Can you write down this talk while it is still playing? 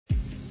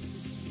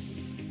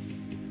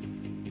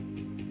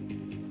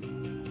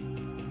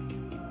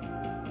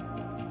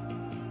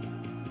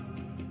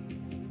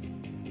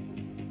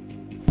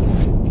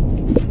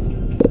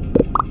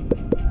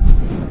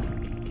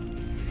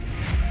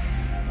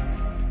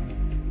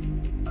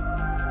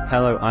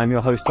Hello, I'm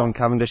your host, John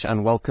Cavendish,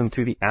 and welcome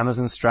to the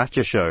Amazon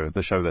Strategy Show,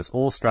 the show that's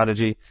all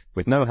strategy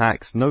with no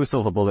hacks, no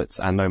silver bullets,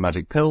 and no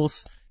magic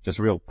pills, just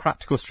real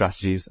practical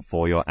strategies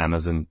for your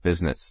Amazon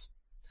business.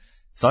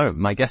 So,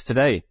 my guest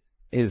today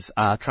is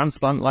a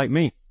transplant like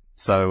me.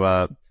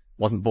 So,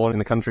 wasn't born in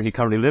the country he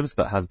currently lives,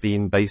 but has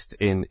been based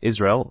in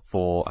Israel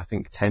for, I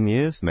think, 10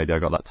 years. Maybe I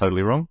got that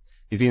totally wrong.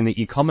 He's been in the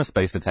e-commerce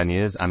space for 10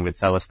 years and with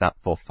SellerSnap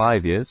for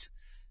 5 years.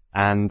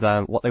 And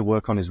what they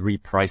work on is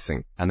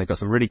repricing. And they've got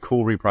some really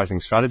cool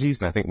repricing strategies,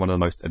 and I think one of the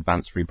most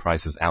advanced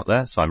repricers out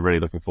there. So I'm really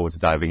looking forward to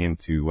diving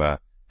into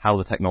how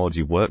the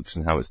technology works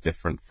and how it's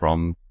different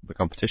from the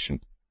competition.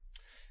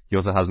 He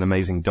also has an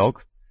amazing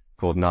dog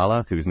called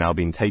Nala, who's now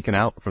been taken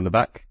out from the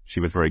back. She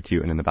was very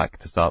cute and in the back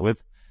to start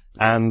with.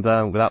 And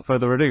without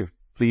further ado,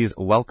 please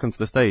welcome to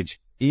the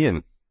stage,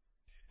 Ian.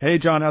 Hey,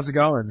 John, how's it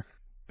going?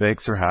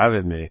 Thanks for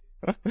having me.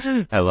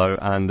 Hello,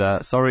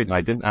 and sorry,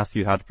 I didn't ask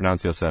you how to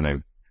pronounce your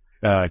surname.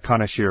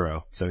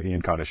 Kaneshiro. So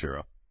Ian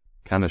Kaneshiro.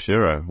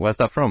 Kaneshiro. Where's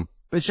that from?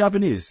 It's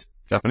Japanese.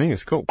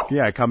 Japanese, cool.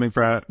 Yeah, coming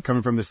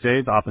from the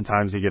States,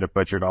 oftentimes you get it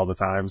butchered all the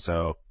time,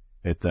 so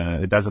it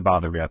doesn't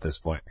bother me at this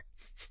point.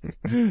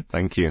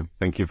 Thank you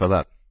for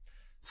that.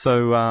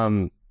 So,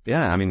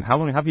 yeah, I mean, how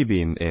long have you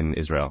been in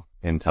Israel,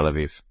 in Tel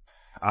Aviv?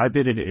 I've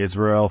been in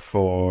Israel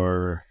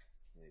for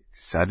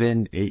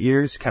 7, 8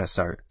 years. Kind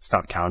of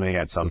stop counting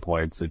at some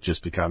points. It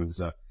just becomes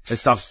it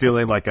stops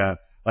feeling like a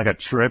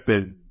trip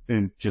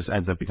and just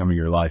ends up becoming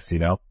your life, you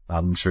know?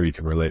 I'm sure you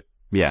can relate.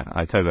 Yeah,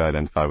 I totally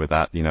identify with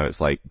that. You know,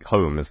 it's like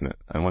home, isn't it?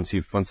 And when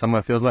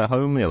somewhere feels like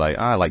home, you're like,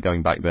 I like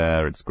going back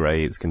there. It's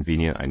great. It's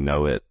convenient. I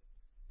know it.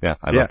 Yeah,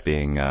 I love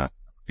being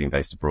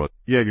based abroad.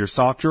 You have your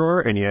sock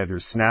drawer and you have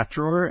your snap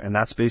drawer, and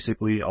that's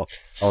basically all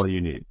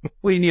you need.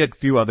 Well, you need a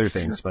few other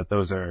things, but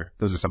those are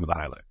some of the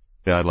highlights.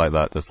 Yeah, I like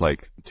that. Just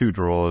like 2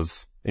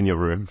 drawers in your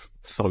room,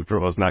 sock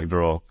drawer, snack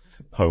drawer,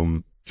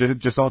 home.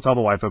 Just don't tell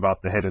the wife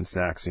about the hidden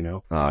snacks, you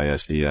know? Oh,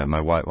 yeah, my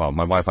wife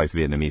likes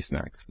Vietnamese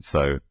snacks,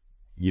 so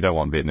you don't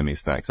want Vietnamese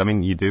snacks. I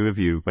mean, you do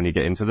when you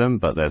get into them,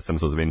 but there's some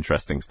sort of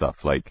interesting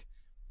stuff, like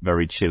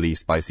very chili,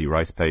 spicy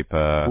rice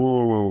paper,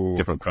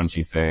 different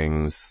crunchy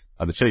things.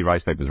 The chili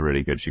rice paper is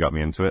really good. She got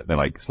me into it.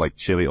 It's like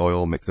chili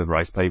oil mixed with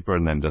rice paper,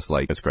 and then just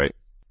it's great.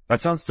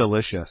 That sounds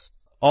delicious.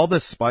 All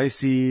the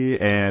spicy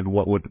and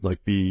what would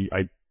be,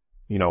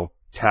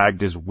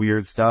 tagged as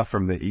weird stuff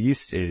from the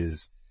East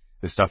is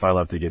the stuff I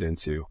love to get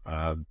into.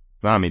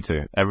 Me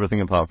too.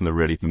 Everything apart from the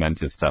really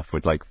fermented stuff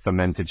with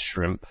fermented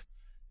shrimp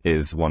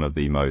is one of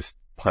the most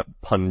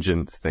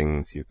pungent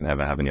things you can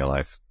ever have in your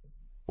life.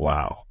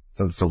 Wow.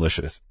 Sounds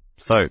delicious.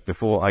 So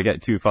before I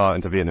get too far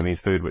into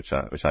Vietnamese food, which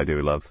I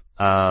do love,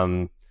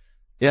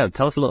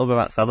 tell us a little bit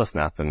about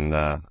SellerSnap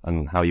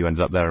and how you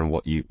ended up there and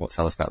what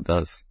SellerSnap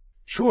does.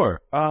 Sure.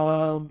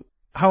 How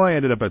I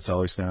ended up at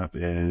SellerSnap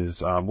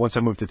is, once I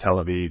moved to Tel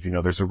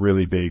Aviv, there's a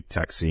really big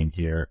tech scene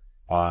here.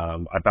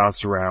 I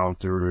bounced around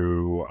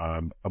through,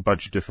 a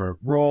bunch of different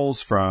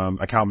roles from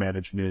account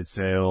management,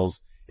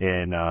 sales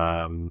in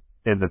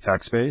the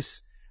tech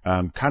space.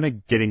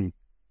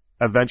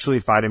 Eventually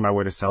finding my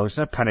way to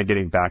SellerSnap, kind of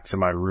getting back to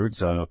my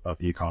roots of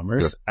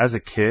e-commerce. Sure. As a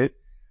kid,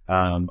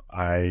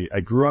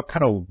 I grew up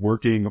kind of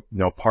working,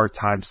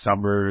 part-time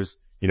summers,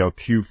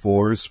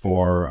 Q4s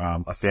for,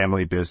 a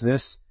family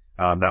business,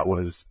 that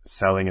was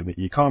selling in the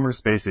e-commerce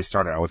space. They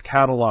started out with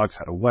catalogs,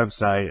 had a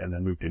website, and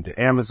then moved into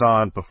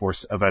Amazon before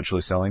eventually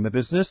selling the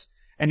business.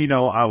 And,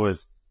 I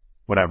was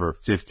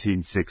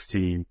 15,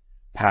 16,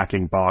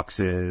 packing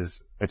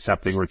boxes,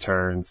 accepting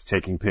returns,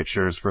 taking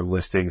pictures for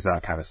listings,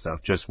 that kind of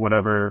stuff. Just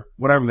whatever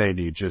they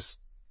need, just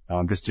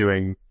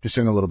doing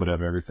a little bit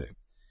of everything.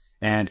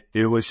 And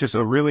it was just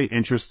a really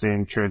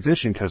interesting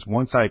transition because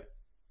once I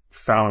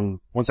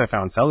found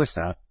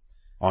SellerSnap,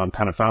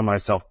 kind of found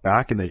myself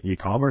back in the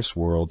e-commerce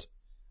world,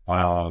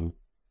 I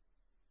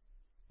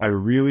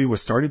really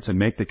was starting to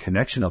make the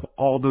connection of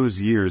all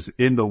those years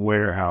in the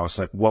warehouse,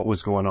 what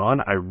was going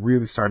on. I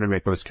really started to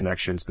make those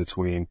connections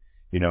between,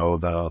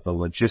 the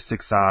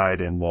logistics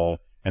side and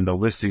the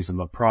listings and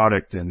the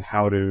product and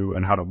how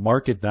to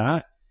market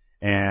that.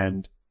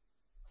 And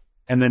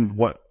then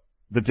what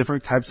the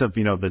different types of,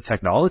 the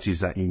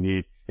technologies that you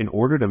need in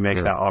order to make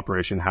that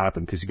operation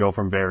happen. Cause you go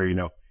from very,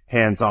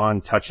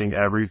 hands-on touching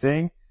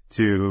everything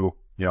to,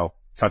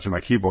 touching my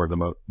keyboard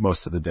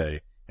most of the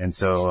day. And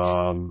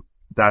so,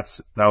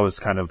 that was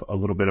kind of a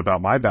little bit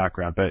about my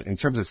background. But in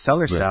terms of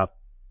SellerSnap,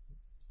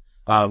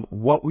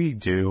 what we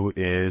do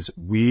is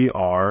we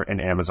are an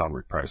Amazon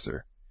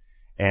repricer.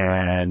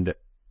 And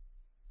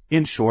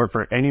in short,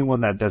 for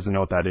anyone that doesn't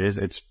know what that is,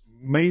 it's a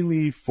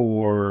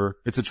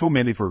tool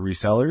mainly for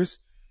resellers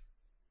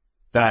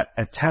that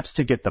attempts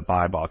to get the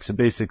buy box. So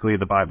basically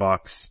the buy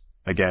box,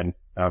 again,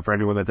 for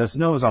anyone that doesn't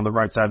know, is on the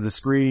right side of the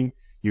screen.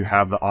 You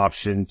have the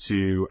option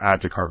to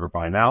add to cart or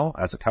buy now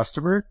as a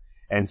customer.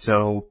 And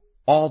so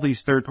all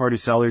these third-party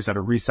sellers that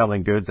are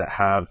reselling goods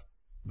that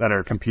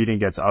are competing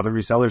against other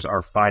resellers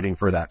are fighting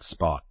for that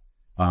spot,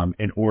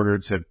 in order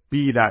to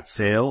be that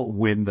sale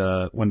when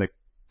the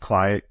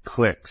client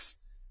clicks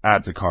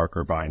add to cart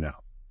or buy now.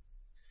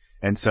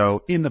 And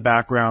so in the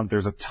background,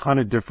 there's a ton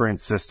of different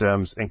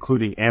systems,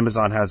 including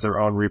Amazon has their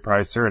own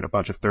Repricer and a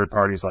bunch of third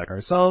parties like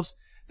ourselves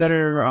that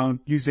are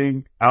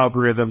using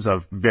algorithms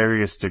of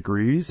various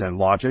degrees and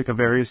logic of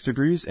various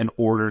degrees in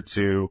order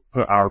to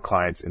put our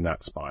clients in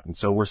that spot. And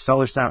so where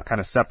SellerSnap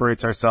kind of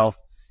separates ourselves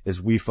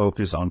is we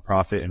focus on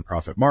profit and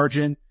profit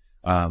margin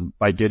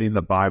by getting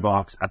the buy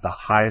box at the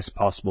highest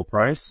possible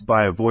price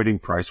by avoiding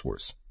price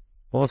wars.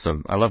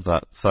 Awesome. I love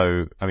that.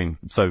 So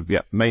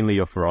yeah, mainly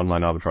you're for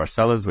online arbitrage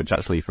sellers, which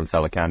actually from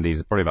Seller Candy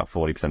is probably about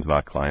 40% of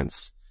our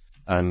clients.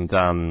 And,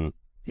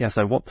 yeah,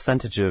 so what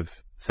percentage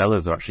of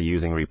sellers are actually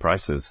using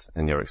repricers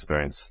in your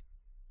experience?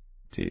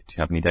 Do you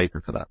have any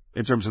data for that?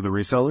 In terms of the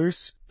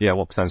resellers? Yeah,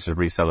 what percentage of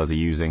resellers are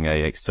using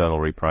a external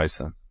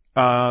repricer?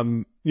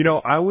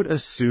 I would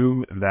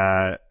assume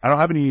that I don't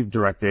have any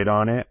direct data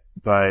on it,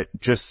 but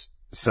just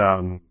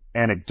some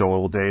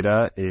anecdotal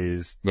data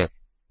is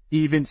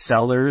even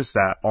sellers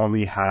that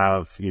only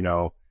have,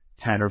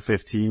 10 or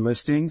 15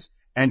 listings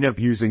end up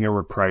using a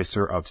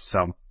repricer of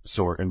some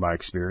sort in my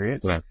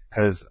experience.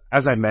 Because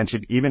as I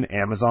mentioned, even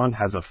Amazon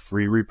has a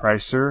free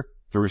repricer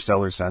through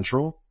Seller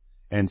Central.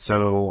 And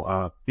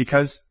so,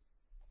 because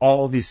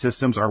all of these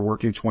systems are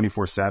working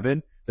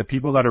 24/7, the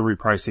people that are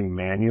repricing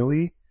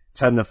manually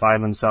tend to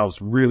find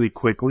themselves really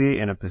quickly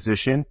in a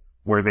position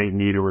where they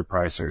need a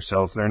repricer.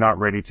 So if they're not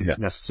ready to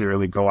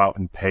necessarily go out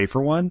and pay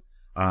for one,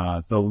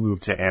 they'll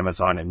move to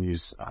Amazon and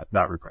use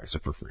that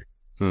repricer for free.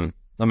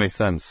 That makes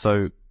sense.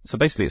 So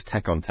basically it's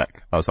tech on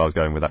tech. That's how I was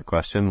going with that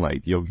question.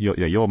 Like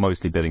you're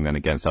mostly bidding then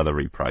against other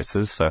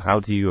repricers. So how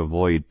do you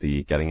avoid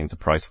the getting into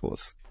price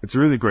wars? It's a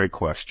really great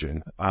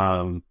question.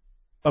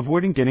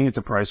 Avoiding getting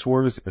into price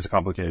wars is a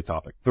complicated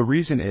topic. The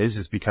reason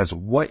is because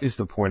what is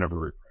the point of a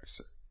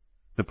repricer?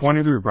 The point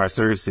of the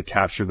repricer is to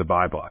capture the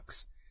buy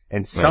box.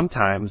 And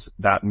sometimes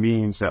that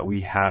means that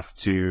we have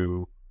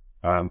to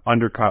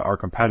undercut our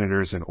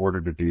competitors in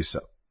order to do so.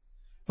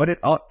 But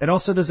it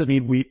also doesn't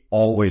mean we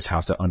always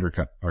have to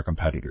undercut our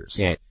competitors.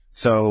 Yeah.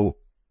 So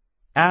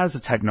as a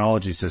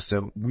technology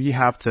system, we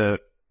have to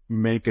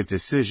make a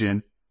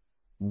decision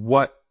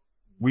what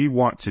we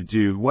want to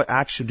do, what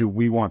action do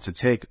we want to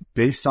take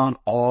based on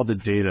all the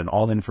data and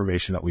all the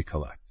information that we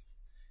collect.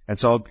 And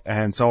so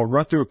I'll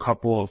run through a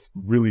couple of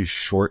really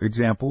short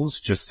examples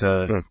just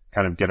to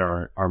kind of get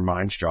our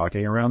minds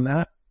jogging around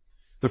that.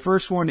 The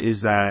first one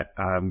is that,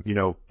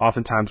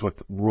 oftentimes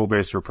with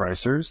rule-based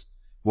repricers,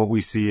 what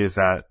we see is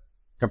that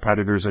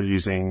competitors are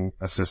using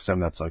a system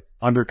that's like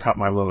undercut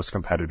my lowest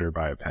competitor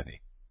by a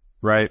penny,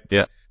 right?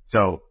 Yeah.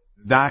 So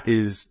that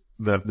is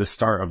the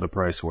start of the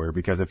price war,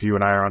 because if you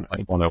and I are on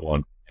like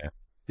 101. Yeah.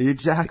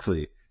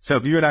 Exactly. So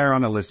if you and I are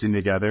on a listing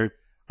together,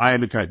 I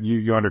undercut you,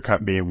 you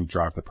undercut me, and we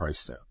drop the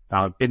price down.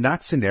 Now, in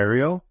that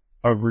scenario,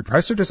 a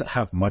repricer doesn't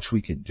have much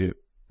we can do,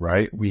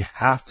 right? We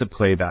have to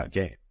play that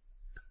game.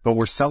 But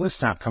where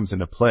SellerSnap comes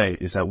into play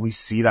is that we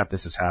see that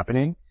this is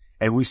happening,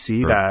 and we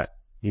see that,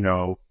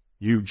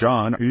 you,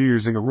 John, you're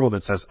using a rule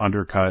that says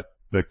undercut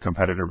the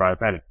competitor by a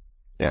penny.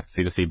 Yeah.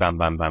 So you just see bam,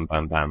 bam, bam,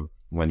 bam, bam.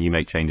 When you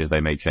make changes,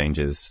 they make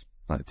changes,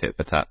 like tit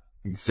for tat.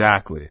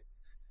 Exactly.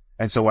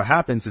 And so what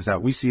happens is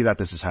that we see that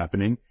this is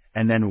happening,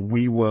 and then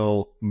we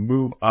will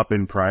move up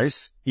in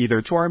price,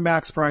 either to our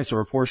max price or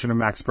a portion of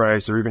max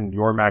price, or even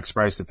your max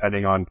price,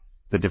 depending on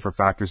the different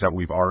factors that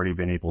we've already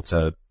been able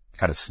to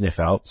kind of sniff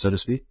out, so to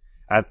speak.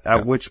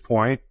 At which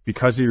point,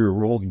 because of your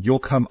rule, you'll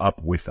come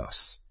up with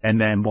us.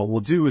 And then what we'll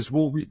do is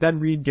we'll then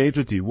re-engage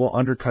with you. We'll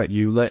undercut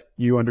you, let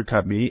you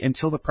undercut me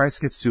until the price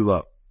gets too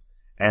low.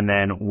 And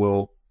then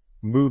we'll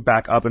move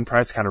back up in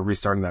price, kind of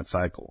restarting that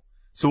cycle.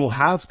 So we'll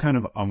have kind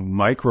of a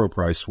micro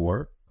price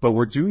war, but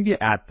we're doing it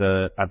at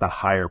the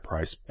higher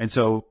price. And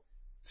so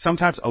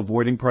sometimes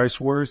avoiding price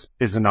wars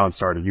is a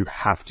non-starter. You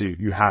have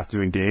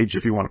to engage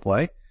if you want to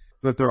play.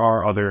 But there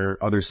are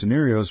other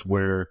scenarios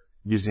where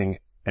using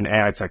an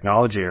AI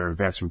technology or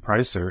advanced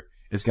repricer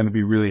is going to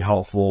be really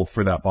helpful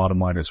for that bottom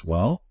line as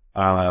well.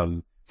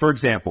 For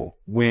example,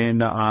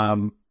 when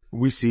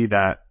we see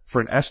that for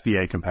an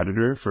FBA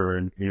competitor, for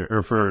a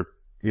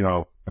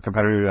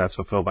competitor that's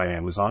fulfilled by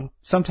Amazon,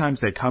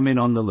 sometimes they come in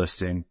on the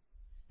listing,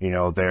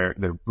 they're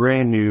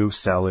brand new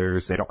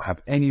sellers, they don't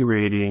have any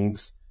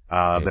ratings, they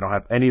don't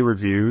have any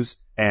reviews,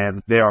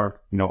 and they are,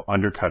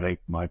 undercutting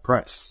my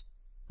price,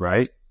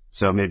 right?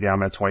 So maybe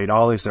I'm at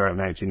 $20, they're at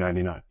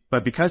 $19.99.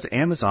 But because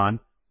Amazon,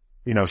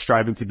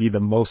 striving to be the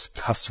most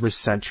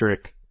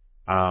customer-centric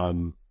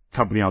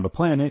company on the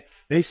planet,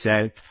 they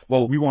said,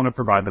 well, we want to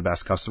provide the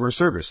best customer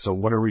service. So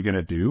what are we going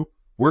to do?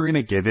 We're going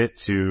to give it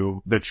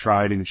to the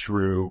tried and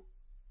true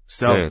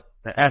seller,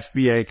 the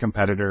FBA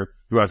competitor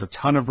who has a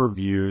ton of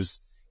reviews,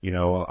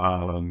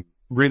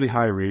 really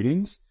high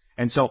ratings.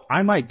 And so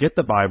I might get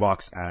the buy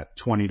box at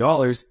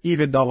 $20,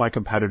 even though my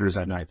competitor's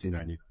at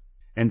 $19.99.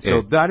 And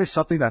so that is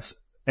something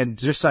and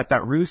just like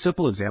that really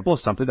simple example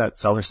is something that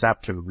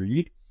SellerSnap can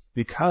read,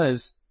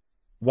 because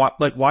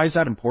why is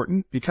that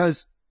important?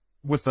 Because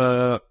with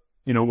a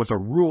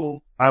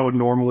rule, I would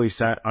normally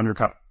set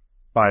undercut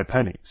by a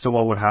penny. So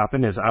what would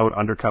happen is I would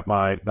undercut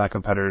that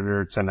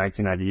competitor to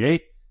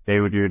 $19.98. They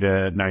would do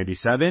to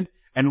 $97.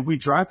 And we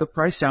drive the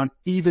price down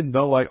even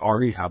though I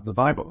already have the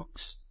buy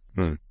box.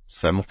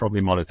 So it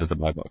probably monitors the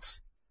buy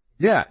box.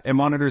 Yeah, it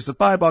monitors the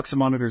buy box, it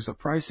monitors the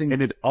pricing,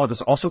 and it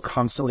is also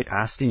constantly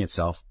asking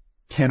itself,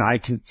 can I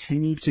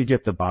continue to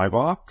get the buy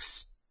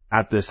box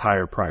at this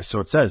higher price? So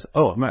it says,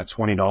 oh, I'm at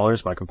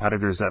 $20, my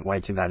competitor's at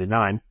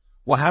 $19.99.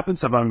 What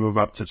happens if I move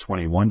up to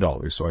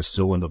 $21? So I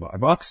still win the buy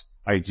box?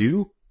 I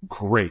do?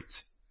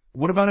 Great.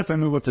 What about if I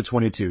move up to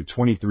 $22,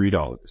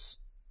 $23?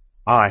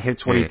 I hit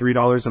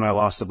 $23 and I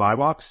lost the buy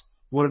box.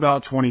 What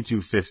about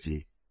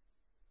 $22.50?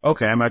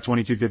 Okay, I'm at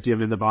 $22.50.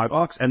 I'm in the buy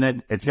box. And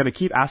then it's going to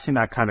keep asking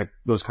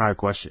those kind of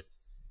questions.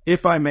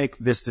 If I make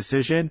this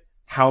decision,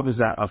 how does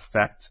that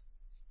affect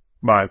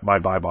my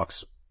buy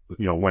box,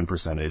 win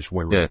percentage,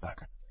 win rate, that kind of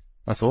thing.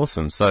 That's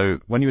awesome. So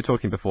when you were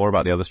talking before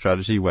about the other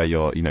strategy where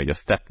you're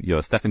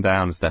stepping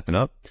down and stepping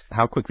up,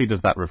 how quickly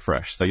does that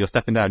refresh? So you're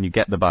stepping down, you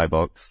get the buy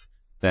box,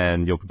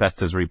 then your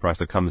competitor's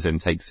repricer comes in,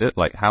 takes it.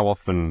 Like, how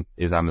often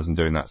is Amazon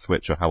doing that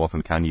switch, or how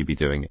often can you be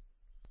doing it?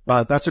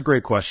 That's a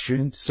great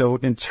question. So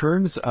in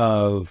terms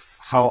of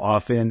how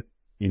often,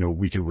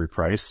 we can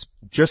reprice,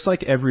 just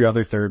like every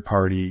other third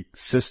party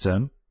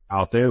system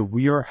out there,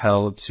 we are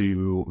held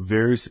to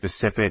very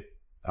specific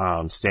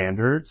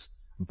standards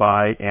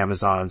by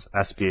Amazon's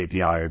SP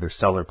API, or their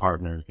seller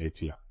partner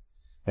API.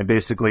 And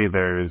basically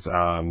there's,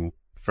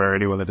 for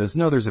anyone that doesn't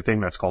know, there's a thing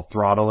that's called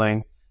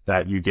throttling,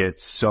 that you get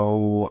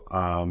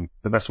the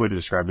best way to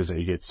describe it is that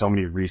you get so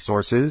many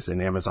resources,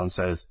 and Amazon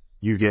says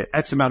you get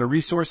X amount of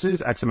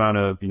resources, X amount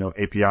of,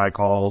 API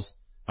calls,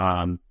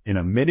 in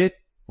a minute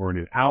or in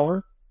an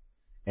hour.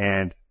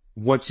 And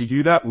once you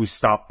do that, we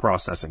stop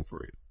processing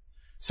for you.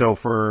 So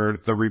for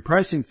the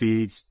repricing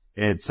feeds,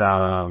 it's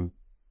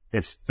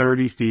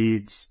 30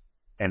 feeds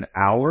an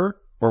hour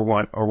or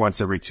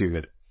once every 2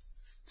 minutes.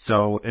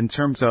 So in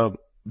terms of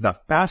the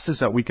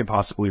fastest that we can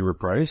possibly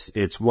reprice,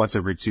 it's once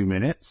every 2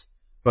 minutes.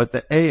 But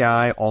the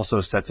AI also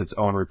sets its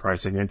own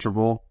repricing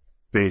interval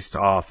based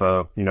off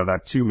of,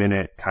 that 2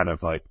 minute kind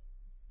of like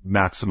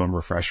maximum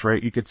refresh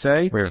rate, you could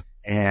say,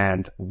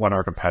 and what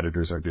our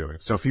competitors are doing.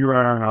 So if you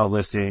are on a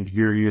listing,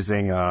 you're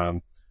using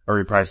a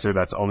repricer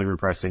that's only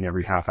repricing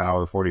every half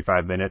hour,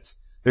 45 minutes.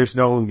 There's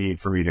no need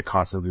for me to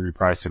constantly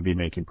reprice and be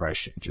making price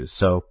changes.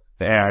 So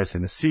the AI is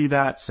going to see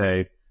that,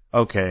 say,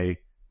 okay,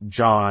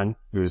 John,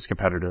 who is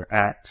competitor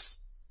X,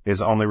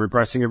 is only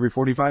repricing every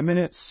 45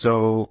 minutes.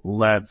 So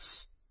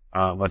let's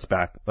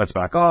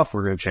back off.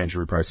 We're going to change the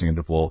repricing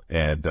interval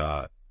and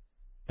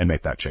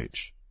make that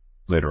change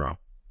later on.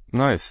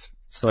 Nice.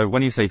 So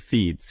when you say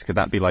feeds, is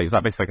that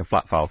basically like a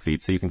flat file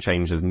feed? So you can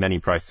change as many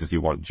prices as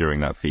you want during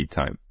that feed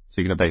time.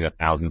 So you can update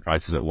 1,000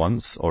 prices at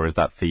once, or is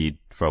that feed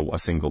for a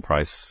single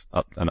price,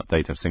 an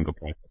update of single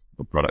price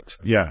product?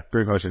 Yeah,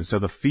 great question. So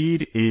the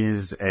feed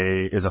is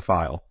a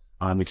file.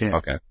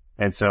 Okay.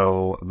 And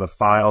so the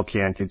file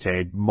can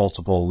contain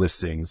multiple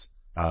listings,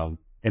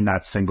 in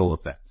that single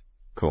event.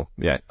 Cool.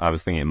 Yeah, I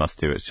was thinking it must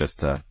do. It's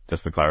just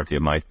for clarity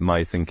of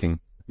my thinking.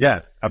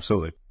 Yeah,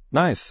 absolutely.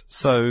 Nice.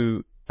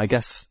 So I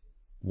guess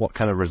what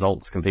kind of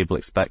results can people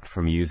expect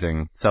from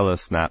using Seller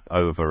Snap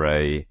over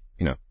a,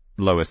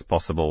 lowest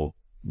possible,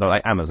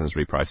 like Amazon's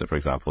repricer, for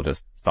example,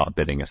 just start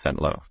bidding a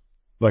cent lower?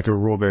 Like a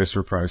rule-based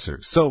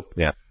repricer. So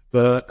yeah,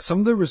 some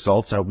of the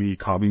results that we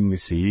commonly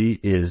see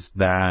is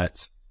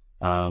that,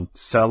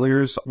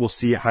 sellers will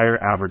see higher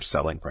average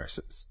selling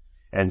prices.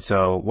 And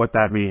so what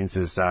that means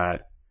is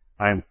that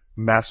I'm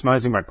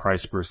maximizing my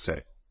price per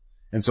sale.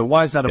 And so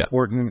why is that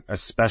important,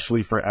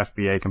 especially for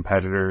FBA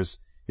competitors,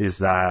 is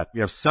that we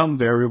have some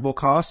variable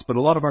costs, but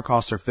a lot of our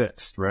costs are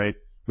fixed, right?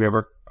 We have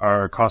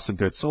our cost of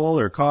goods sold,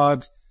 or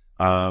COGS,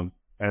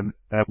 and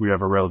we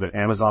have our relevant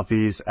Amazon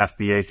fees.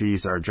 FBA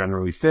fees are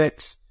generally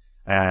fixed.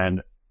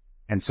 And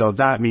so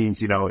that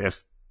means,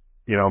 if,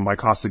 my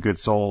cost of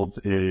goods sold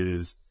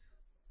is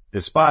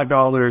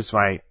 $5,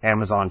 my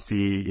Amazon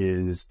fee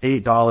is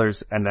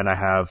 $8, and then I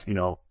have,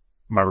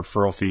 my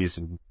referral fees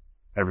and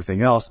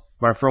everything else.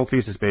 My referral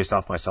fees is based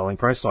off my selling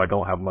price, so I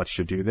don't have much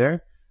to do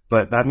there.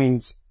 But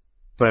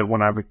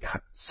when I'm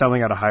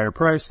selling at a higher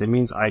price, it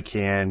means I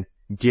can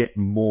get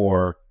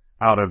more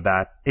out of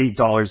that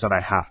 $8 that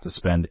I have to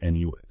spend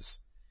anyways.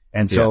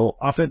 And so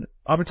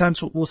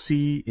oftentimes what we'll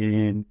see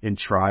in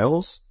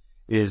trials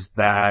is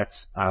that,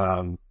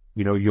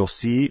 you'll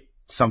see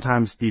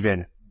sometimes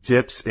even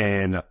dips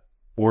in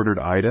ordered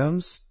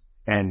items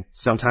and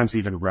sometimes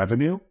even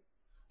revenue,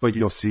 but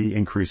you'll see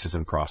increases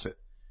in profit.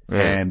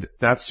 And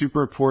that's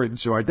super important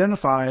to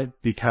identify,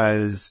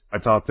 because I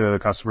talk to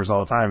customers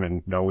all the time,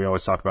 and we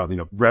always talk about,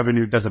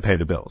 revenue doesn't pay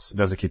the bills. It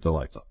doesn't keep the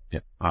lights on.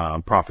 Yeah.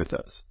 Profit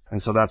does.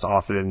 And so that's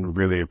often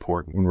really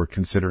important when we're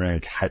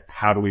considering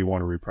how do we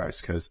want to reprice,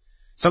 because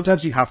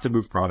sometimes you have to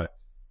move product,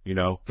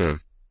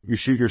 You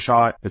shoot your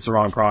shot, it's the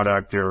wrong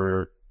product,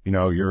 or,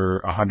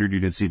 you're 100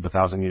 units deep,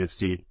 1,000 units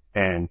deep,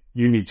 and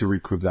you need to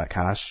recoup that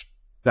cash.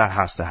 That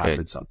has to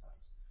happen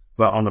sometimes.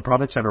 But on the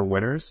products that are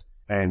winners,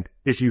 and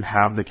if you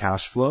have the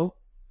cash flow,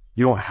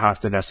 you don't have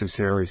to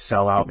necessarily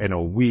sell out in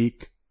a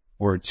week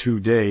or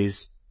 2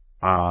 days,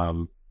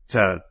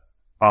 to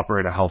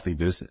operate a healthy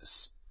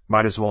business.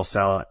 Might as well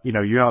sell it.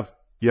 You have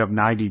you have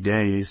 90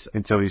 days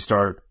until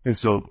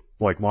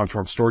like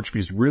long-term storage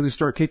fees really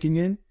start kicking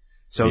in.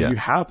 So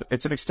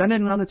it's an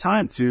extended amount of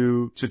time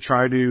to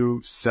try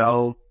to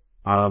sell,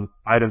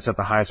 items at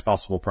the highest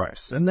possible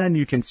price. And then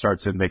you can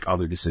start to make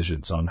other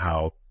decisions on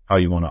how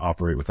you want to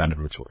operate with that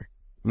inventory.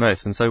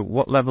 Nice. And so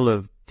what level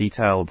of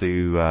detail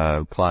do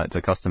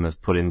customers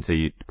put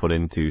into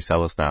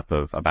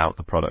SellerSnap about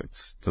the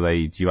products?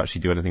 Do you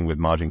actually do anything with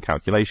margin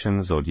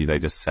calculations, or do they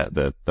just set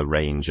the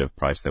range of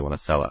price they want to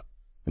sell at,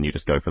 and you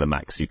just go for the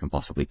max you can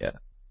possibly get?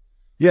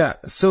 Yeah.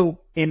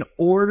 So in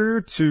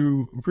order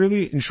to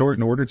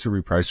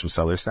reprice with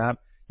SellerSnap,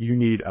 you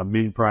need a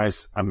mid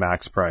price, a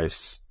max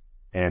price,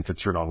 and to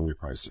turn on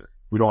Repricer.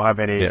 We don't have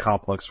any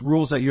complex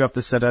rules that you have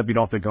to set up. You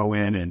don't have to go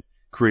in and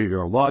create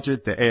your own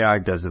logic. The AI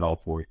does it all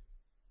for you.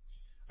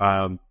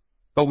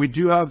 But we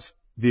do have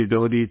the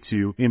ability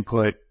to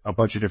input a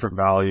bunch of different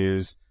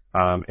values,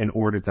 in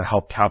order to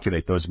help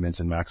calculate those mids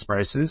and max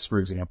prices. For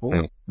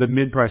example, the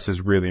mid price is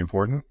really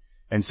important.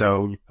 And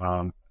so,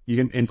 you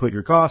can input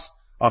your cost.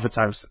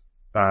 Oftentimes,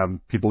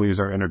 people use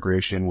our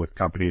integration with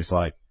companies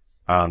like,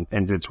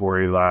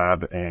 Inventory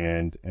Lab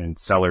and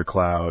Seller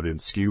Cloud and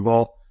SKU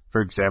Vault,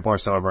 for example, are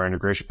some of our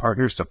integration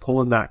partners to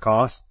pull in that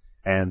cost,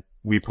 and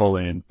we pull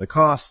in the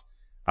cost,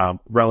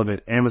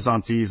 relevant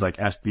Amazon fees like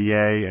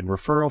FBA and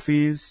referral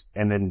fees.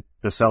 And then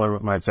the seller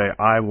might say,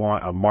 I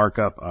want a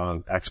markup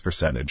of X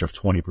percentage of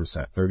 20%,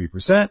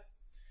 30%.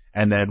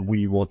 And then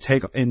we will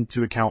take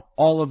into account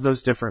all of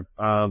those different,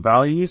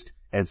 values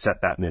and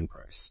set that min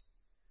price.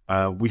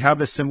 We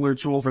have a similar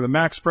tool for the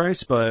max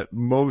price, but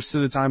most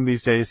of the time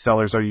these days,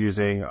 sellers are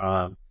using,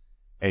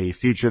 a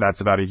feature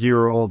that's about a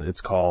year old. It's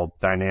called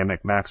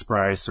Dynamic Max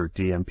Price, or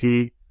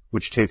DMP,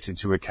 which takes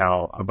into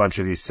account a bunch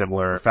of these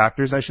similar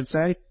factors, I should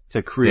say,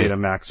 to create a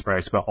max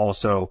price, but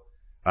also,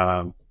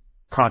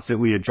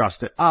 constantly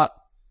adjust it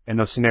up. In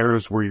those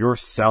scenarios where you're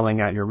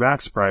selling at your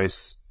max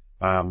price,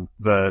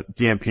 the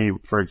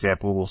DMP, for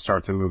example, will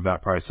start to move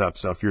that price up.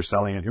 So if you're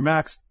selling at your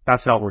max,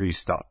 that's not where you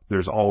stop.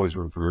 There's always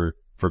room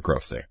for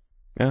growth there.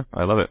 Yeah,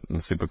 I love it.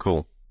 It's super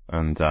cool.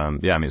 And,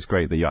 it's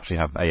great that you actually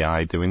have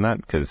AI doing that,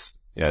 because,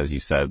 as you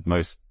said,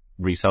 most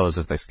resellers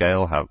as they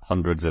scale have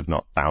hundreds, if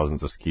not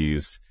thousands of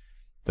SKUs.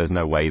 There's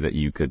no way that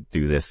you could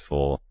do this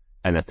for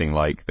anything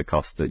like the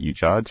cost that you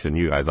charge, and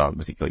you guys aren't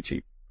particularly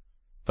cheap.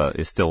 But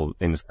it's still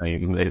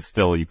insane.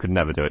 You could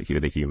never do it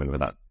with a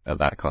human at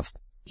that cost.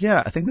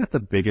 Yeah, I think that the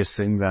biggest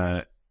thing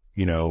that,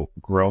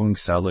 growing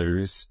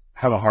sellers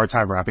have a hard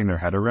time wrapping their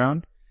head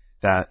around,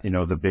 that,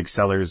 the big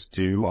sellers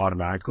do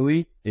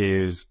automatically,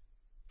 is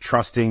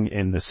trusting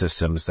in the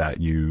systems that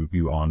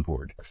you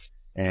onboard.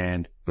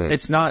 And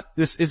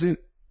this isn't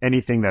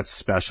anything that's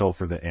special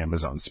for the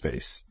Amazon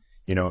space.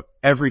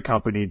 Every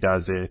company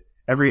does it.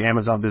 Every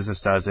Amazon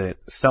business does it.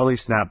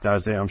 SellerSnap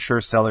does it. I'm sure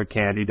Seller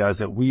Candy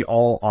does it. We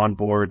all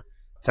onboard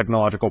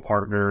technological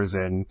partners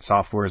and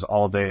softwares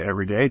all day,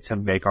 every day to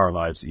make our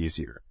lives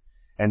easier.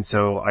 And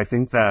so I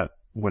think that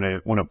when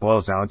it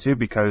boils down to,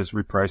 because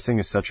repricing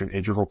is such an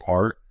integral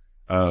part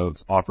of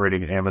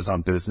operating an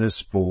Amazon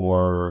business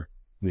for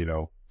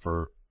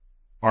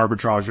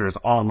arbitrageurs,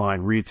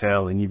 online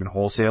retail, and even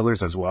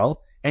wholesalers as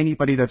well,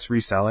 anybody that's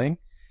reselling,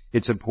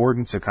 it's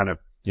important to kind of,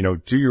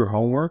 do your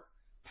homework,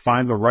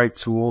 find the right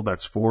tool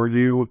that's for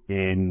you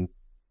in,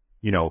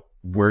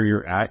 where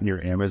you're at in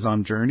your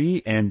Amazon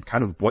journey, and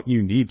kind of what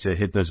you need to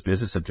hit those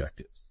business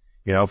objectives.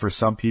 For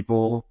some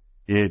people,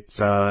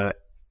 it's,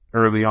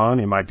 early on,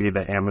 it might be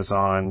the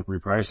Amazon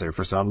Repricer.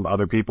 For some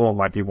other people, it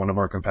might be one of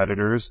our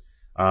competitors,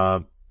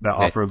 that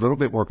offer a little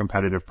bit more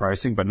competitive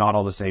pricing, but not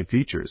all the same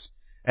features.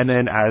 And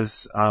then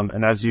as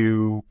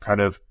you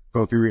kind of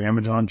go through your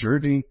Amazon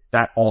journey,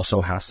 that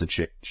also has to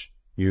change.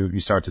 You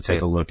start to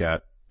take a look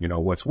at,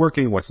 what's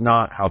working, what's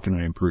not, how can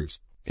I improve?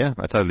 Yeah,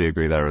 I totally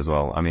agree there as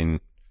well. I mean,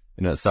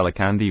 at Seller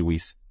Candy, we're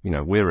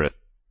a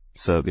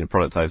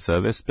productized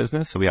service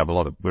business. So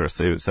we're a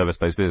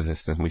service-based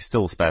business, and we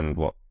still spend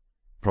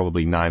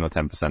probably 9 or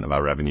 10% of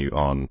our revenue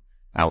on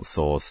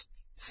outsourced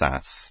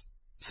SaaS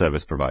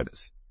service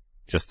providers,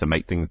 just to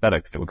make things better,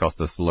 because it would cost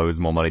us loads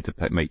more money to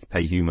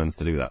pay humans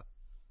to do that.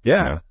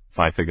 Yeah.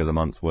 5 figures a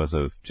month worth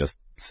of just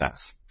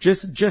SaaS.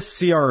 Just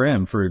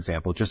CRM, for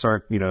example, just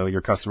our,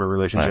 your customer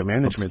relationship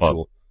management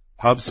tool,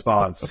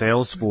 HubSpot,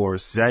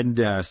 Salesforce,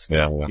 Zendesk,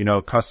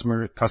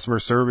 customer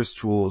service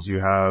tools. You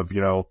have,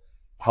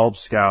 Help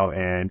Scout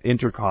and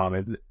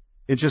Intercom.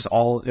 It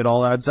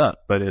all adds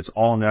up, but it's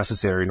all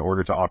necessary in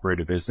order to operate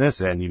a business.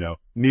 And,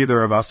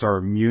 neither of us are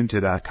immune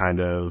to that kind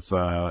of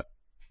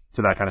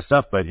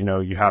stuff. But,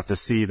 you have to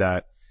see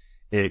that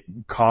it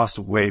costs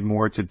way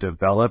more to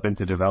develop and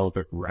to develop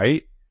it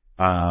right,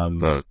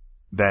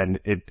 than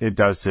it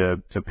does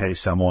to pay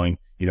someone,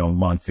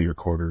 monthly or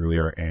quarterly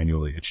or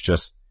annually. It's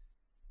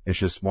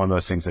just one of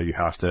those things that you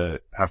have to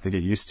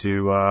get used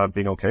to,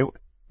 being okay with.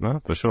 No,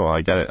 for sure.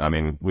 I get it. I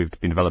mean, we've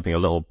been developing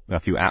a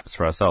few apps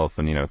for ourselves,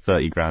 and,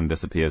 30 grand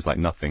disappears like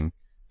nothing.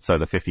 So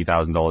the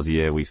 $50,000 a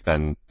year we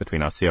spend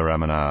between our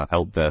CRM and our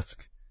help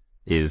desk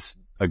is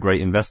a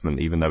great investment,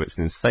 even though it's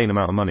an insane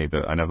amount of money.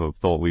 But I never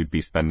thought we'd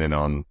be spending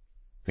on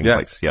things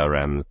like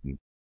CRMs.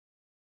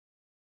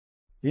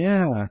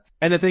 Yeah.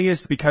 And the thing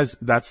is, because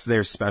that's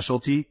their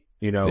specialty,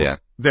 they're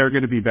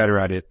going to be better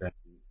at it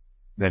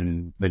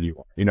than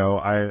you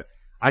are.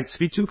 I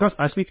speak to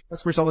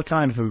customers all the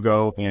time who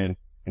go and,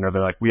 they're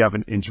like, we have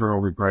an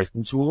internal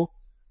repricing tool,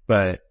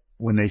 but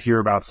when they hear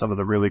about some of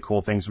the really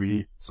cool things some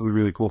of the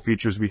really cool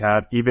features we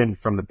have, even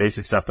from the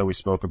basic stuff that we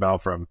spoke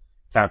about, from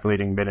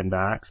calculating min and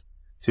max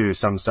to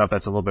some stuff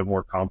that's a little bit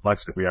more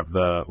complex, that we have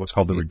what's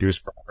called the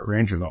reduced profit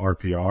range, or the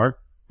RPR,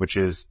 which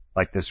is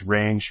like this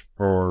range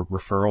for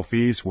referral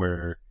fees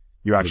where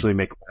you actually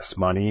make less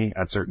money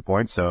at certain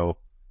points. So,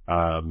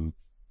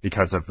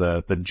 because of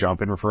the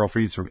jump in referral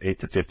fees from 8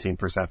 to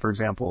 15%, for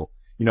example,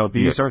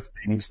 these are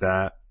things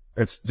that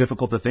it's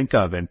difficult to think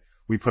of. And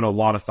we put a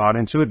lot of thought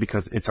into it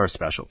because it's our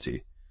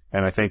specialty.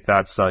 And I think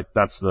that's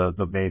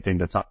the main thing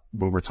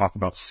when we're talking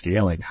about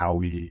scaling, how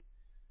we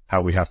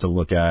have to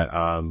look at,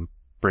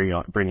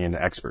 bringing in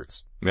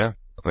experts. Yeah.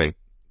 I mean,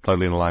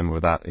 totally in alignment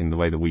with that in the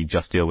way that we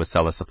just deal with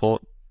seller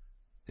support.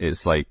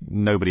 It's like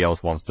nobody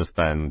else wants to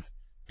spend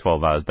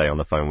 12 hours a day on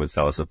the phone with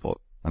seller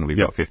support. And we've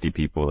got 50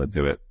 people that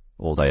do it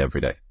all day,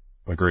 every day.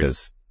 Agreed.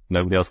 Because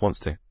nobody else wants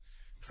to.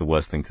 It's the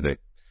worst thing to do.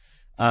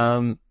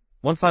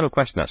 One final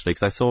question, actually,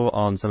 because I saw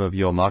on some of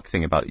your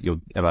marketing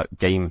about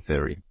game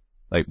theory.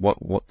 Like,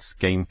 what's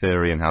game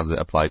theory and how does it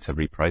apply to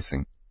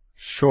repricing?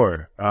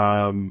 Sure.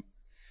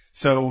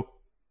 So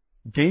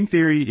game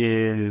theory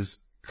is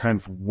kind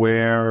of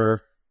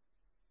where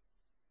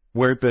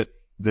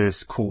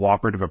this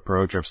cooperative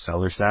approach of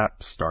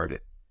SellerSnap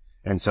started.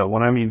 And so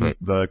when I mean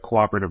the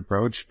cooperative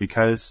approach,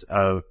 because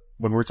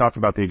when we're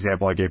talking about the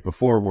example I gave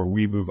before, where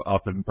we move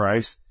up in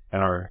price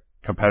and our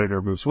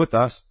competitor moves with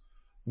us,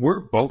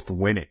 we're both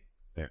winning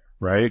there,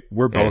 right?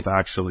 We're both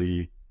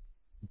actually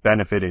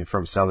benefiting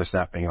from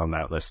SellerSnap being on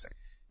that listing.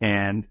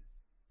 And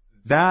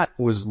that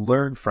was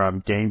learned from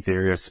game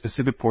theory, a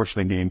specific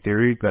portion of game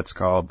theory that's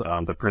called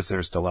the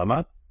prisoner's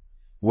dilemma,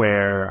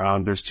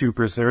 where there's two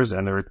prisoners,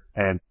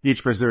 and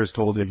each prisoner is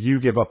told, if you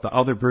give up the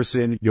other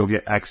person, you'll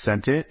get X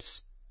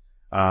sentence.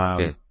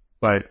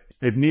 But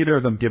if neither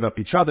of them give up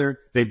each other,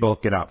 they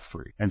both get out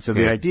free. And so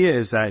the idea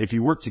is that if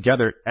you work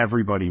together,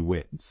 everybody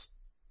wins,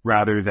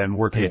 rather than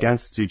working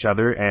against each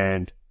other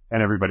and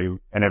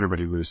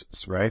everybody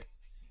loses, right?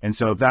 And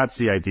so that's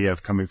the idea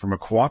of coming from a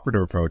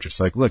cooperative approach.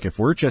 It's like, look, if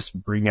we're just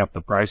bringing up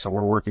the price and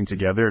we're working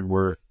together, and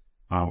we're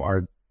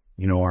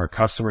our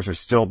customers are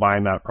still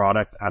buying that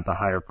product at the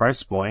higher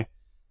price point,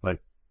 like,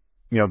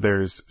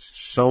 there's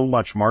so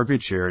much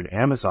market share in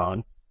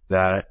Amazon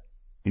that,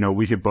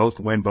 we could both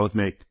win, both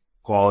make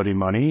quality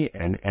money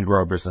and grow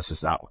our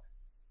businesses that way,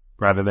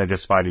 rather than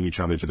just fighting each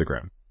other to the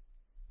ground.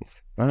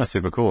 Well, that's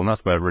super cool. And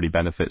that's where it really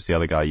benefits the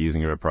other guy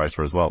using your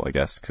Repricer as well, I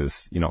guess,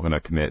 because you're not going to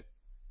commit,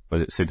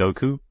 was it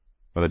Sudoku?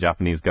 Where the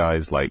Japanese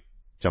guys like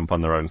jump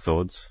on their own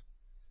swords.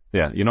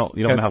 Yeah, you're not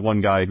going to have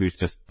one guy who's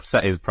just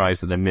set his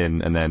price at the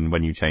min, and then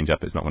when you change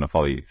up, it's not going to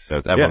follow you. So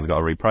everyone's got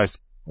to reprice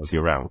as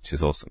you're around, which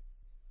is awesome.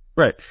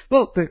 Right.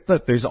 Well,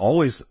 look, there's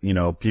always,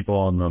 people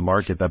on the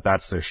market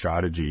that's their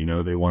strategy.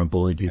 They want to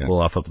bully people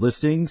off of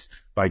listings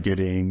by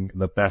getting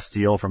the best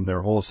deal from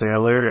their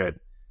wholesaler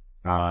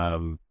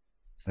and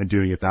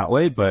doing it that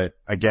way. But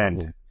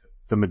again,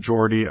 the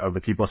majority of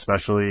the people,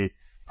 especially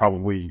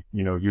probably,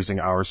 using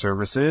our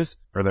services,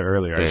 or the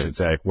earlier, I should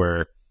say,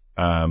 where,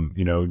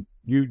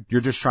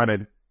 you're just trying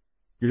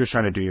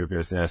to do your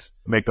business,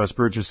 make those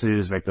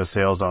purchases, make those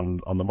sales on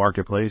the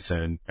marketplace,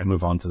 and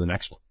move on to the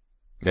next one.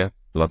 Yeah.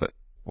 Love it.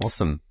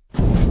 Awesome.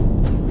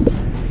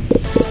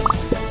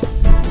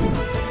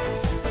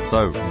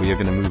 So we are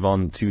going to move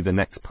on to the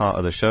next part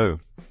of the show.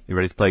 You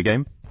ready to play a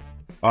game?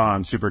 Oh,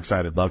 I'm super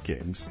excited. Love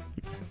games.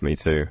 Me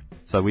too.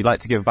 So we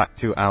like to give back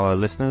to our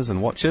listeners and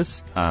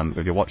watchers.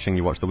 If you're watching,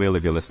 you watch the wheel.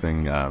 If you're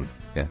listening,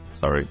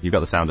 sorry. You've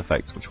got the sound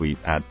effects, which we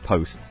add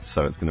post,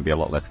 so it's going to be a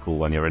lot less cool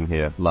when you're in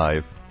here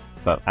live.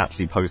 But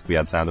actually post, we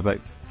add sound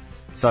effects.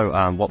 So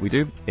what we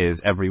do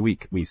is every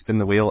week we spin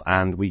the wheel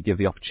and we give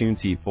the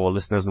opportunity for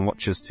listeners and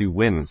watchers to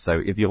win.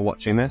 So if you're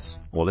watching this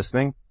or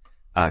listening,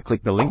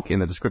 click the link in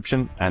the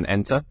description and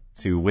enter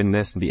to win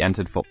this and be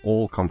entered for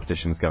all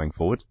competitions going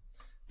forward.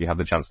 You have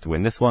the chance to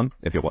win this one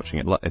if you're watching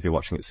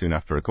it soon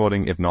after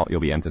recording. If not, you'll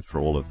be entered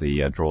for all of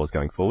the draws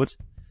going forward.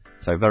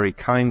 So very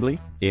kindly,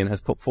 Ian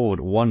has put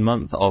forward 1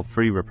 month of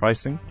free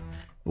repricing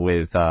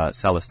with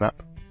SellerSnap,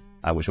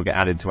 which will get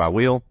added to our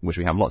wheel, which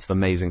we have lots of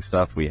amazing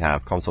stuff. We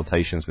have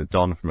consultations with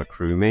Don from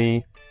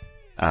AccrueMe.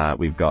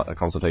 We've got a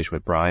consultation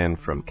with Brian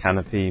from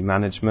Canopy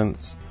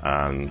Management,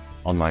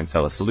 Online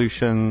Seller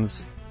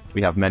Solutions.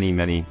 We have many,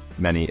 many,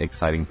 many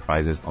exciting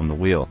prizes on the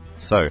wheel.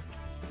 So if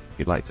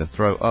you'd like to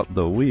throw up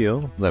the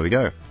wheel, there we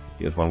go.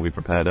 Here's one we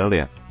prepared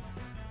earlier.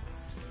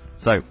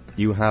 So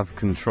you have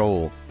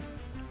control,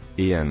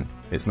 Ian.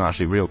 It's not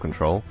actually real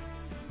control.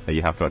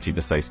 You have to actually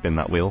just say spin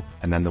that wheel,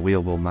 and then the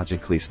wheel will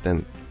magically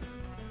spin.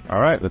 All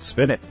right, let's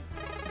spin it.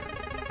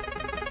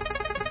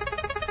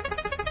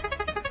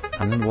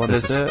 And then what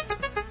is it?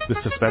 The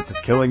suspense is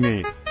killing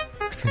me.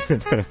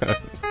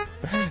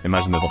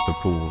 Imagine there's lots of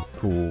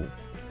cool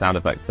sound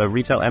effects. So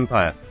Retail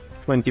Empire,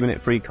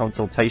 20-minute free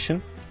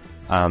consultation.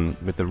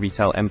 with the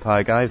Retail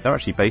Empire guys. They're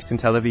actually based in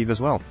Tel Aviv as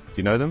well. Do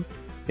you know them,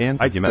 Ian?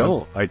 I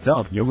don't.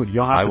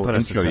 You'll have to put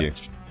us intro you.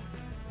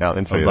 Yeah, I'll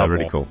intro you. They're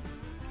really cool.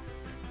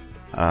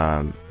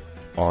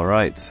 All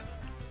right.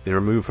 You're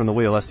removed from the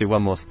wheel. Let's do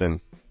one more spin.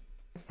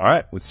 All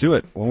right, let's do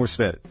it. One more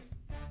spin.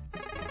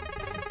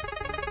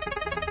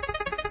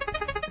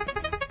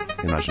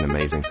 Imagine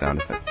amazing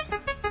sound effects.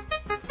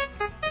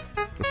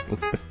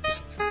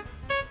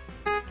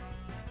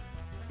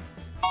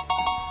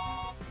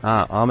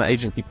 Armor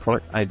Agency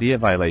product idea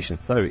violation.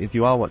 So if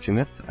you are watching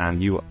this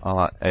and you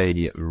are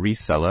a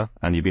reseller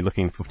and you've been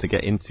looking to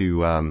get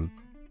into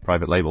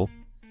private label,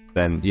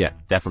 then yeah,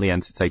 definitely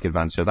take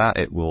advantage of that.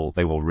 They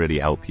will really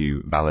help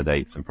you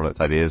validate some product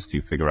ideas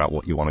to figure out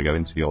what you want to go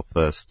into your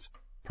first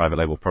private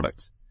label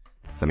product.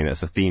 So I mean,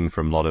 that's a theme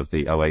from a lot of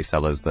the OA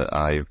sellers that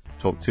I've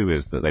talked to,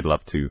 is that they'd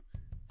love to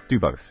do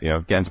both,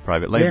 get into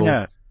private label.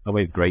 Yeah.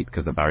 OA is great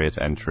because the barrier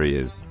to entry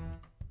is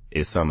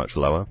so much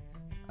lower.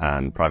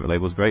 And private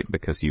label is great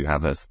because you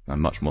have a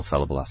much more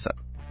sellable asset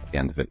at the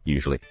end of it,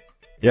 usually.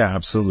 Yeah,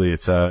 absolutely.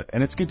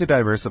 And it's good to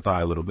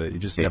diversify a little bit. You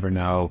just never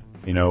know,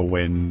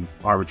 when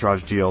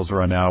arbitrage deals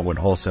run out, when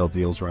wholesale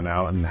deals run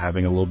out, and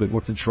having a little bit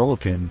more control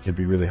can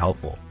be really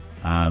helpful.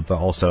 But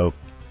also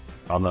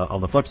on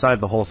the flip side,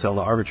 the wholesale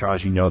to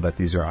arbitrage, that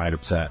these are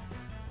items that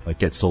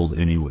get sold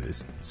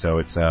anyways. So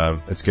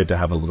it's good to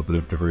have a little bit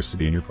of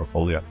diversity in your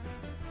portfolio.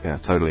 Yeah,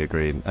 totally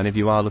agreed. And if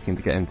you are looking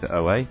to get into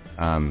OA,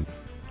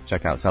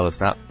 check out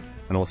SellerSnap,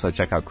 and also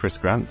check out Chris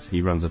Grant.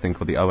 He runs a thing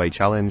called the OA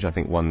Challenge. I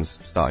think one's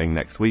starting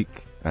next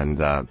week.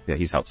 And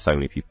he's helped so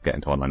many people get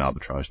into online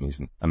arbitrage, and he's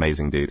an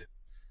amazing dude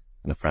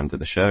and a friend of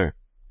the show.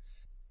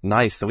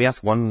 Nice. So we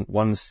ask one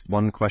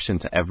question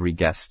to every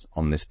guest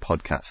on this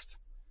podcast.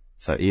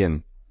 So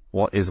Ian,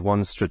 what is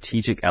one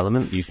strategic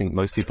element you think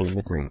most people are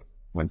missing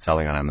when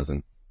selling on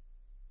Amazon?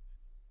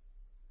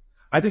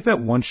 I think that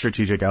one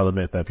strategic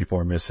element that people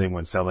are missing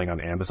when selling on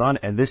Amazon,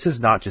 and this is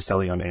not just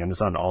selling on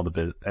Amazon,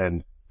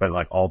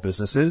 but all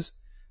businesses.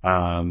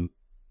 I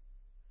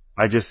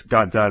just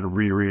got done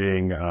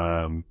rereading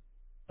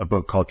a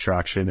book called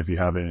Traction. If you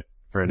haven't,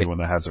 for anyone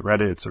that hasn't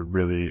read it, it's a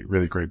really,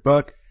 really great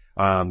book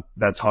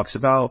that talks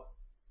about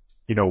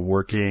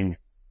working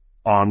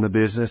on the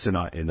business and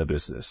not in the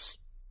business.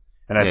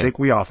 And I think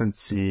we often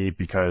see,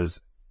 because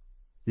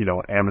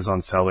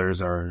Amazon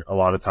sellers are a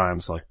lot of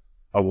times like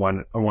a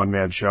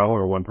one-man show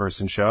or a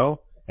one-person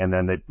show. And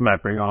then they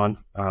might bring on,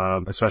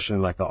 especially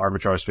in the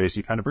arbitrage space,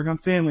 you kind of bring on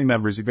family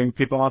members, you bring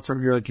people on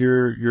from your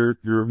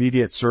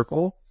immediate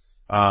circle,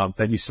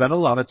 that you spend a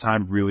lot of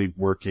time really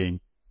working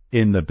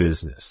in the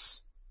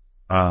business.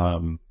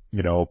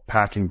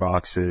 Packing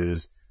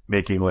boxes,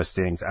 making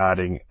listings,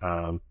 adding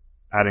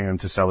them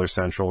to Seller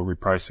Central,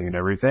 repricing and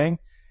everything.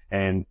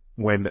 And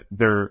when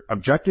their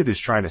objective is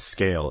trying to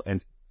scale,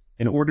 and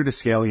in order to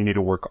scale, you need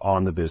to work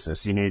on the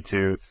business. You need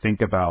to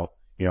think about,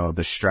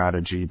 the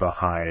strategy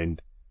behind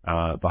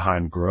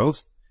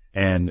growth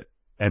and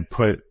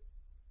put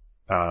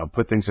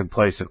things in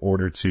place in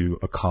order to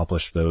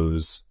accomplish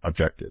those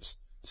objectives.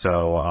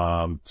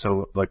 So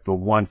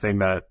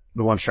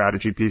the one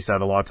strategy piece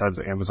that a lot of times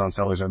Amazon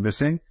sellers are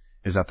missing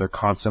is that they're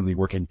constantly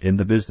working in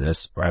the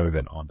business rather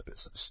than on the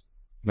business.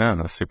 No,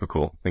 that's super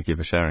cool. Thank you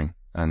for sharing.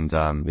 And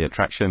The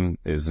Attraction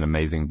is an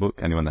amazing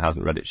book. Anyone that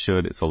hasn't read it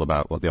should. It's all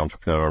about what the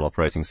entrepreneurial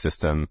operating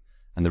system.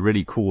 And the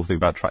really cool thing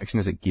about Traction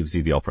is it gives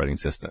you the operating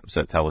system. So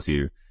it tells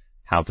you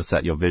how to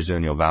set your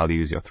vision, your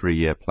values, your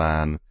 3-year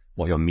plan,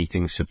 what your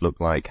meetings should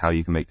look like, how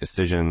you can make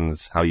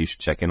decisions, how you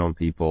should check in on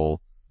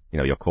people,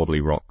 your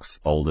quarterly rocks,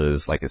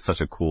 folders. It's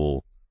such a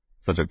cool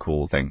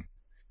thing.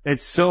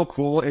 It's so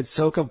cool. It's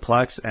so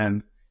complex.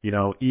 And,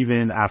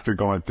 even after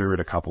going through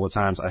it a couple of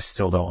times, I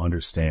still don't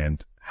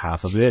understand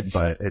half of it,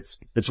 but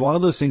it's one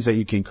of those things that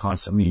you can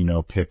constantly,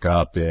 pick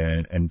up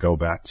and go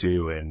back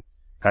to and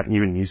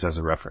even use as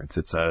a reference.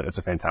 It's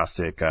a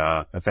fantastic,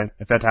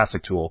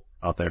 fantastic tool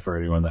out there for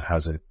anyone that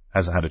hasn't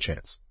had a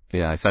chance.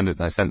 Yeah. I sent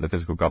the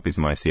physical copy to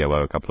my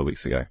COO a couple of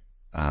weeks ago.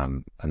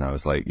 And I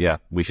was like, yeah,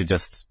 we should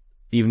just,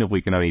 even if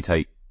we can only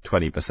take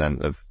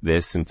 20% of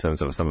this in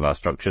terms of some of our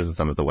structures and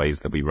some of the ways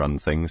that we run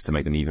things to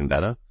make them even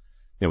better.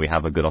 We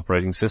have a good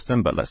operating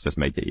system, but let's just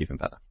make it even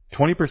better.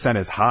 20%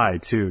 is high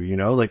too,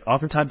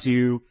 oftentimes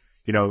you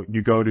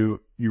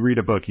read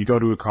a book, you go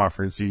to a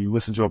conference, you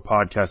listen to a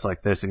podcast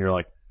like this, and you're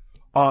like,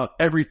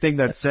 everything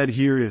that's said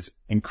here is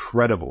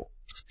incredible.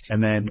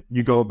 And then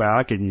you go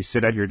back and you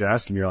sit at your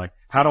desk and you're like,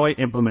 how do I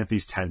implement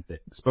these 10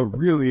 things? But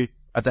really,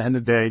 at the end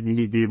of the day, you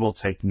need to be able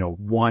to take,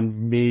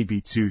 one,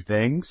 maybe 2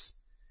 things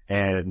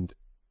and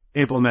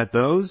implement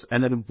those.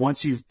 And then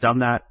once you've done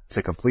that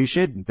to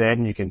completion,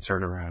 then you can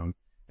turn around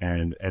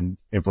and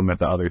implement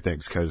the other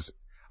things. Cause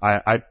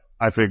I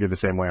figure the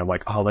same way. I'm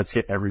like, let's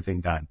get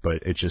everything done,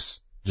 but it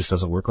just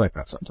doesn't work like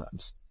that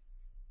sometimes.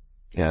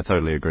 Yeah,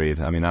 totally agreed.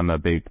 I mean, I'm a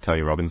big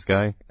Tony Robbins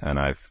guy, and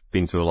I've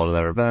been to a lot of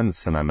their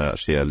events, and I'm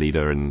actually a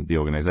leader in the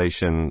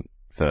organization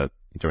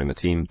during the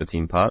team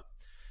part.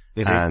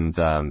 Mm-hmm. And,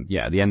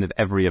 at the end of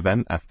every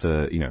event,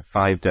 after,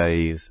 5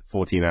 days,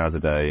 14 hours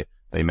a day,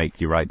 they make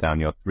you write down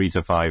your 3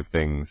 to 5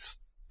 things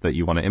that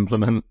you want to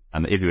implement,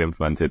 and if you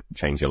implement it,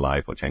 change your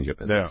life or change your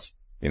business.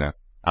 You know,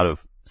 out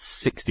of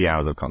 60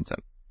 hours of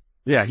content.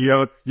 Yeah,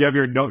 you have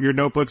your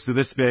notebooks are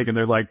this big, and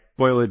they're like,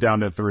 boil it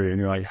down to 3, and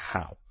you're like,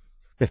 how?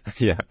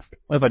 Yeah.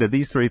 Well, if I did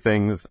these 3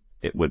 things,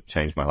 it would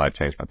change my life,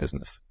 change my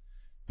business.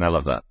 And I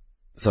love that.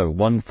 So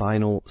one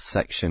final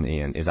section,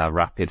 Ian, is our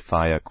rapid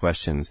fire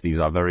questions. These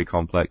are very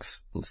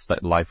complex,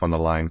 life on the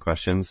line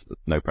questions.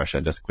 No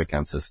pressure, just quick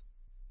answers.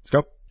 Let's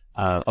go.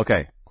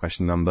 Okay.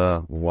 Question number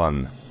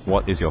 1.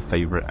 What is your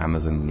favorite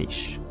Amazon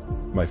niche?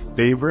 My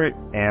favorite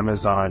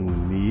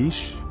Amazon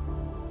niche?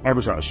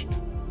 Arbitrage.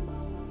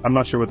 I'm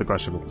not sure what the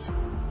question was.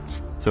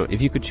 So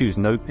if you could choose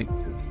no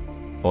pictures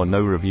or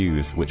no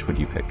reviews, which would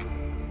you pick?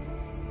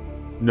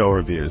 No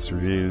reviews.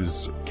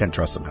 Reviews, can't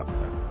trust them half the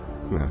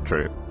time.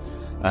 True.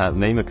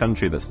 Name a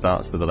country that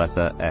starts with the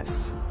letter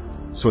S.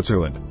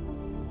 Switzerland.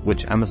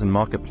 Which Amazon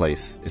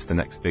marketplace is the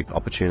next big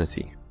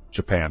opportunity?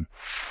 Japan.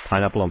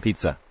 Pineapple on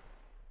pizza.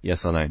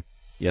 Yes or no?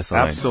 Yes or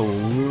no?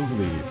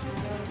 Absolutely.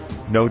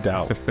 No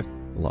doubt.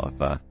 A lot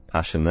of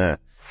passion there.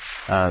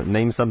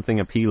 Name something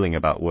appealing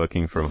about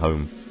working from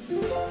home.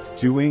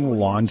 Doing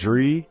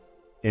laundry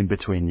in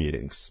between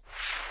meetings.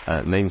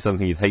 Name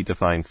something you'd hate to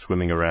find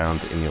swimming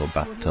around in your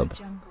bathtub.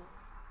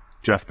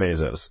 Jeff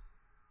Bezos.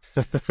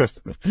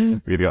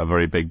 We've either got a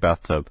very big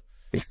bathtub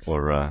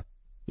or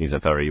he's a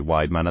very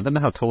wide man. I don't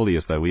know how tall he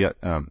is though. We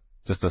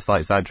just a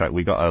slight sidetrack.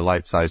 We got a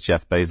life-size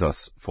Jeff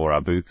Bezos for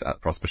our booth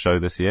at Prosper Show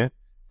this year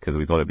because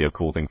we thought it'd be a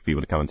cool thing for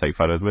people to come and take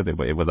photos with it,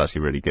 but it was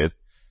actually really good.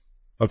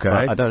 Okay.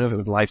 But I don't know if it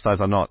was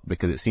life-size or not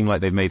because it seemed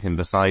like they made him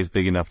the size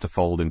big enough to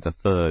fold into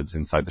thirds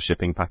inside the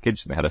shipping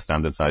package. They had a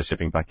standard size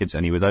shipping package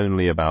and he was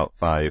only about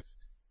 5'10".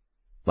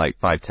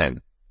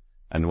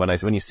 And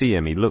when you see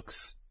him,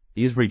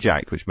 he's very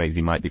jacked, which means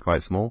he might be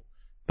quite small,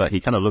 but he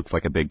kind of looks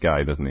like a big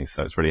guy, doesn't he?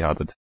 So it's really hard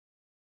to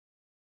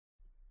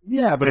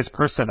Yeah, but his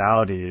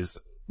personality is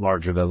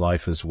larger than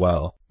life as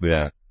well.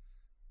 Yeah.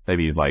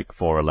 Maybe he's like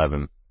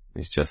 4'11".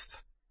 He's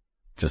just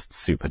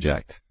super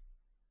jacked.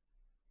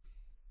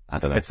 I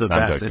don't know. It's the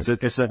vest.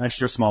 It's an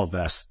extra small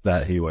vest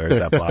that he wears,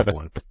 that black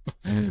one.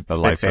 The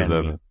life is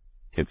a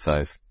kid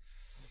size.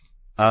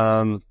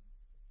 Awesome.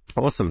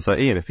 So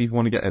Ian, if people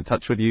want to get in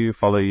touch with you,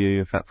 follow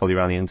you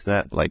around the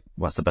internet, like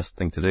what's the best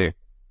thing to do?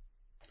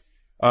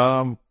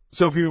 So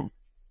if you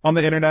on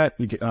the internet,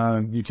 you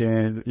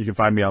can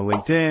find me on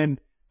LinkedIn.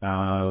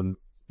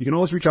 You can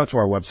always reach out to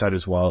our website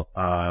as well,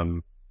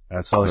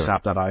 at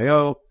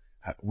sellersnap.io.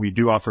 We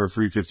do offer a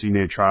free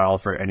 15-day trial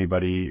for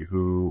anybody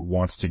who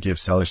wants to give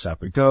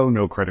SellerSnap a go.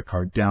 No credit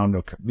card down,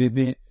 no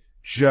commitment.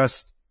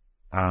 Just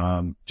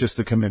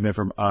the commitment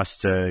from us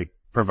to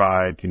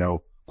provide,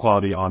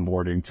 quality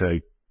onboarding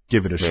to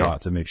give it a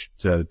shot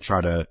to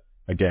try to,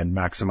 again,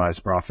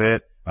 maximize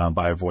profit,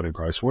 by avoiding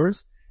price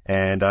wars.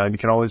 And, you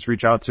can always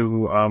reach out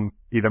to,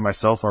 either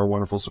myself or our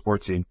wonderful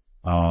support team,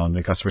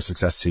 and customer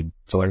success team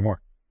to learn more.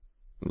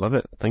 Love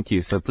it. Thank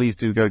you. So please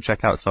do go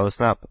check out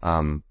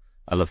SellerSnap.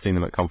 I love seeing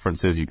them at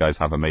conferences. You guys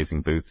have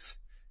amazing booths.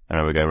 I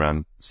remember going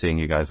around seeing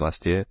you guys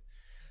last year.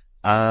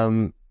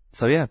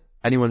 So yeah,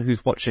 anyone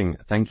who's watching,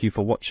 thank you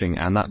for watching.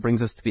 And that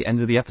brings us to the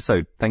end of the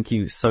episode. Thank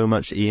you so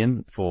much,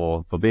 Ian,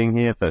 for being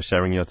here, for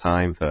sharing your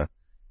time, for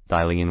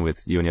dialing in with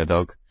you and your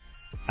dog.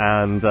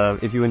 And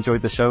if you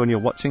enjoyed the show and you're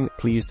watching,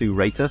 please do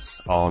rate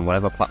us on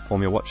whatever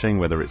platform you're watching,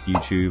 whether it's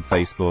YouTube,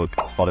 Facebook,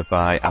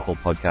 Spotify, Apple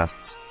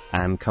Podcasts,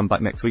 and come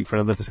back next week for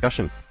another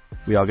discussion.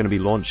 We are going to be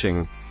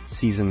launching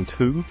season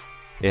 2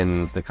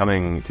 in the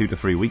coming 2 to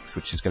 3 weeks,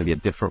 which is going to be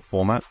a different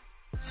format.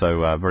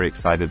 So very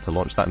excited to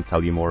launch that and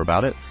tell you more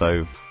about it.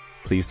 So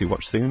please do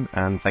watch soon.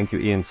 And thank you,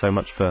 Ian, so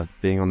much for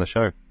being on the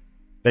show.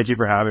 Thank you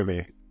for having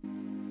me.